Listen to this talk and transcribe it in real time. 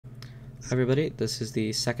Hi everybody, this is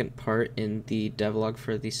the second part in the devlog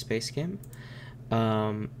for the space game.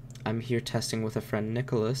 I'm here testing with a friend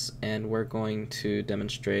Nicholas, and we're going to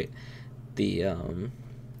demonstrate the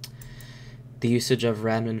usage of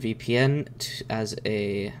Radmin VPN as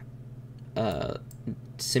a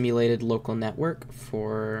simulated local network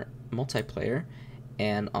for multiplayer,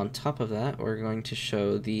 and on top of that we're going to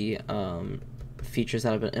show the features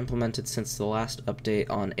that have been implemented since the last update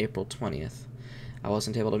on April 20th. I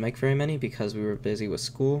wasn't able to make very many because we were busy with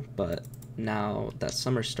school, but now that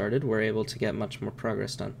summer started, we're able to get much more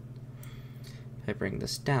progress done. If I bring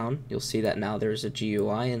this down, you'll see that now there's a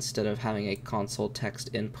GUI instead of having a console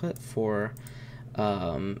text input for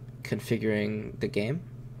configuring the game.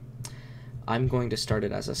 I'm going to start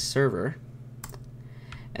it as a server,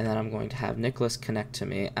 and then I'm going to have Nicholas connect to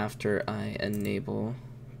me after I enable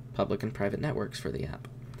public and private networks for the app.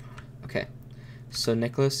 Okay. So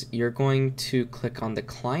Nicholas, you're going to click on the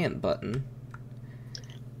client button,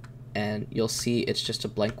 and you'll see it's just a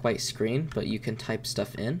blank white screen, but you can type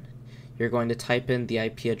stuff in. You're going to type in the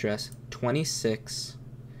IP address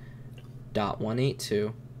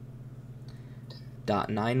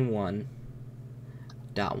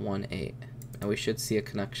 26.182.91.18, and we should see a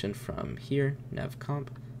connection from here, navcomp.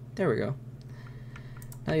 There we go.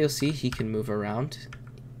 Now you'll see he can move around,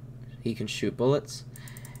 he can shoot bullets,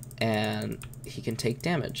 and he can take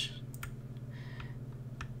damage.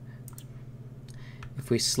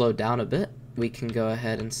 If we slow down a bit, we can go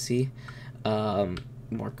ahead and see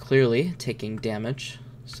more clearly taking damage,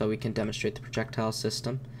 so we can demonstrate the projectile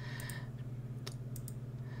system.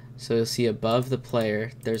 So you'll see above the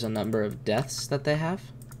player there's a number of deaths that they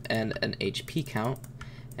have and an HP count,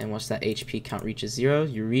 and once that HP count reaches 0,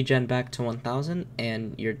 you regen back to 1000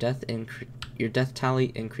 and your death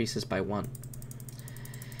tally increases by 1.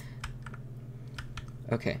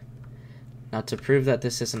 Okay, now to prove that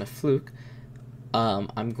this isn't a fluke,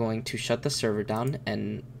 I'm going to shut the server down,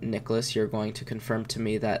 and Nicholas, you're going to confirm to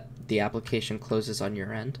me that the application closes on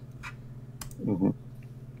your end. Mm-hmm.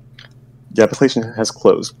 The application has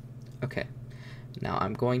closed. Okay, now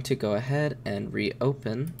I'm going to go ahead and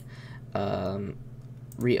reopen the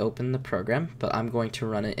program, but I'm going to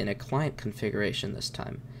run it in a client configuration this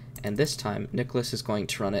time, and this time Nicholas is going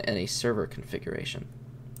to run it in a server configuration.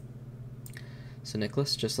 So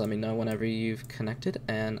Nicholas, just let me know whenever you've connected,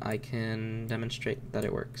 and I can demonstrate that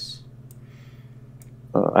it works.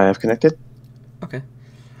 I have connected. Okay.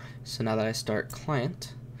 So now that I start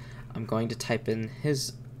client, I'm going to type in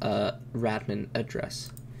his Radmin address.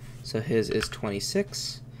 So his is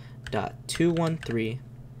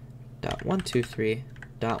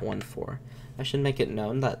 26.213.123.14. I should make it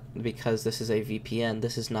known that because this is a VPN,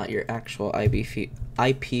 this is not your actual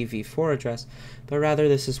IPv4 address, but rather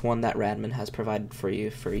this is one that Radmin has provided for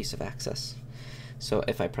you for ease of access. So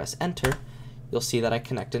if I press enter, you'll see that I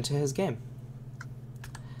connect into his game.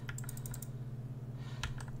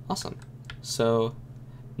 Awesome. So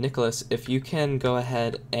Nicholas, if you can go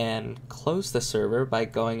ahead and close the server by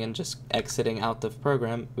going and just exiting out the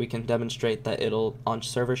program, we can demonstrate that on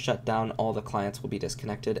server shutdown, all the clients will be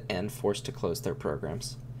disconnected and forced to close their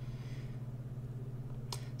programs.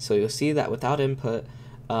 So you'll see that without input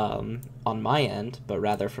on my end, but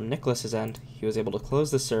rather from Nicholas's end, he was able to close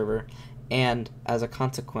the server and, as a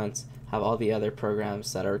consequence, have all the other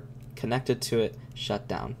programs that are connected to it shut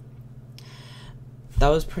down. That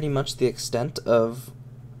was pretty much the extent of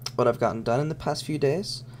what I've gotten done in the past few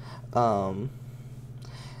days. If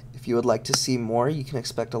you would like to see more, you can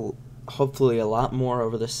expect hopefully a lot more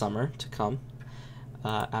over the summer to come.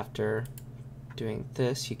 After doing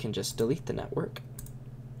this, you can just delete the network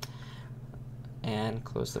and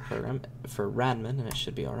close the program for Radmin, and it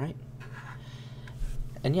should be alright.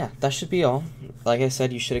 And yeah, that should be all. Like I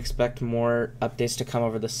said, you should expect more updates to come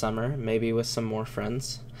over the summer, maybe with some more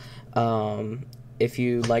friends. If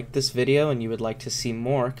you liked this video and you would like to see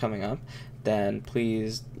more coming up, then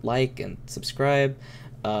please like and subscribe,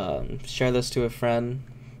 share this to a friend,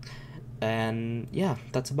 and yeah,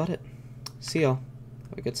 that's about it. See y'all.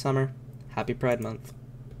 Have a good summer. Happy Pride Month.